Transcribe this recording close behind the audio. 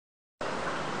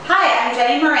I'm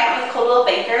Jenny Morant with Coldwell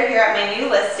Banker here at my new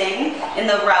listing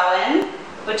in the Rowan,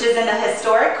 which is in the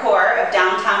historic core of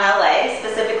downtown LA,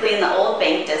 specifically in the Old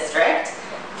Bank District.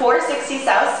 460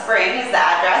 South Spring is the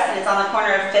address, and it's on the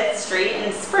corner of 5th Street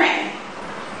in Spring.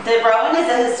 The Rowan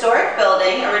is a historic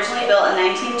building originally built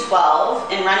in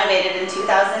 1912 and renovated in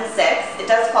 2006. It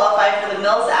does qualify for the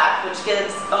Mills Act, which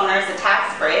gives owners a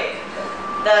tax break.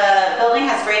 The building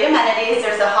has great amenities.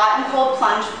 There's a hot and cold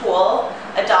plunge pool,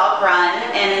 a dog run,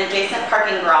 and an adjacent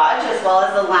parking garage, as well as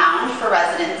a lounge for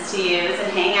residents to use and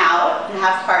hang out and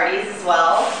have parties as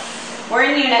well. We're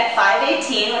in Unit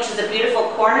 518, which is a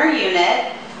beautiful corner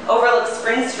unit, overlooks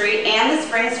Spring Street and the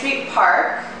Spring Street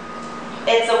Park.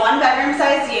 It's a one-bedroom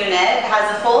size unit,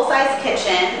 has a full-size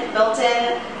kitchen,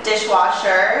 built-in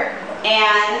dishwasher,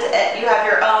 and you have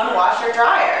your own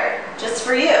washer-dryer just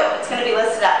for you. It's going to be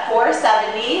listed at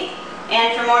 $470,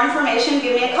 and for more information,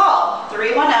 give me a call,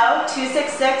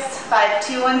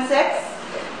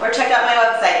 310-266-5216, or check out my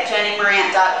website,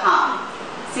 jennymorant.com.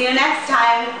 See you next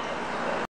time.